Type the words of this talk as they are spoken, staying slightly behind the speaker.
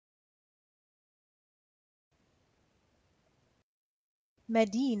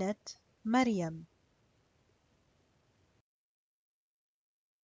مدينة مريم.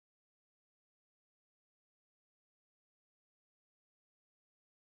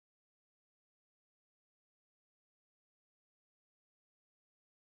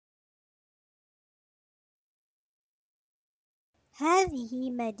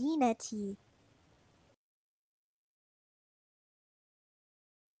 هذه مدينتي.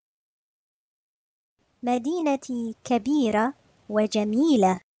 مدينتي كبيرة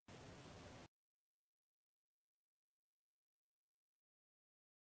وجميلة.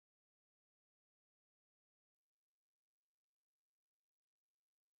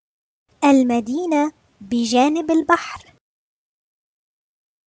 المدينة بجانب البحر.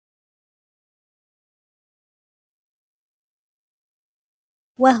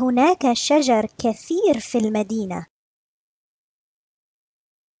 وهناك شجر كثير في المدينة.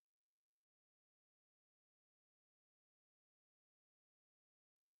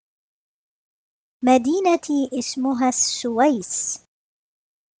 مدينتي اسمها السويس.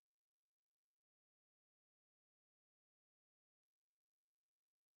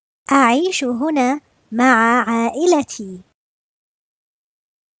 أعيش هنا مع عائلتي.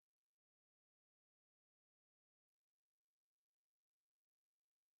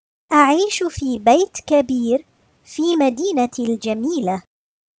 أعيش في بيت كبير في مدينتي الجميلة.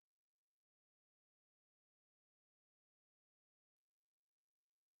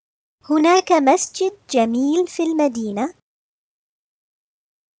 هناك مسجد جميل في المدينة.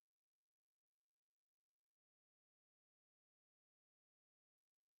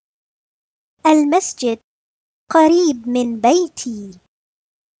 المسجد قريب من بيتي.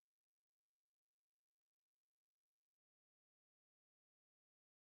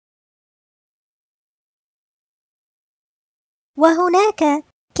 وهناك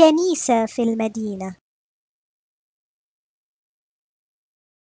كنيسة في المدينة.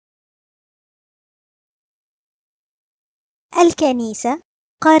 الكنيسة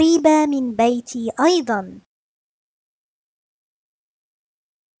قريبة من بيتي أيضاً.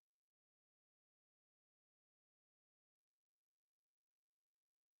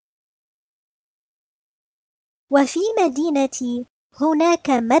 وفي مدينتي هناك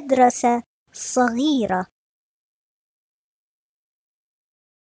مدرسة صغيرة.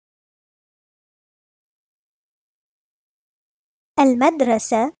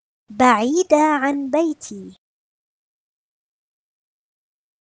 المدرسة بعيدة عن بيتي.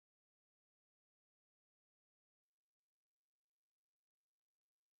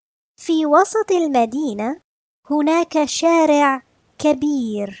 في وسط المدينة هناك شارع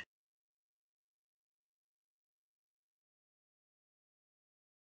كبير.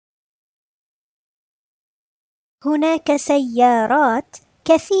 هناك سيارات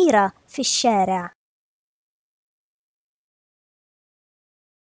كثيرة في الشارع.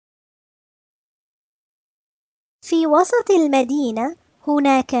 في وسط المدينة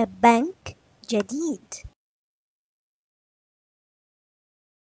هناك بنك جديد.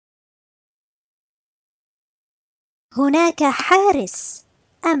 هناك حارس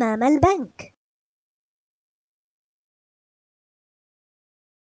أمام البنك.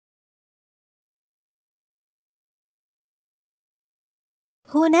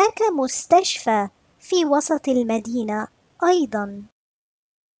 هناك مستشفى في وسط المدينة أيضاً.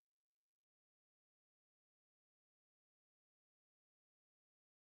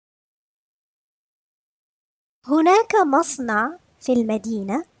 هناك مصنع في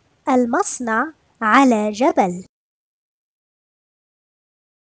المدينة. المصنع على جبل.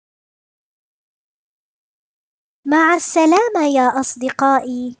 مع السلامة يا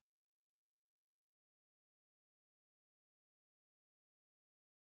أصدقائي.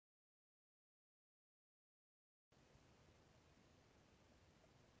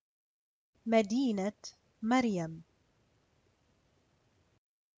 مدينة مريم.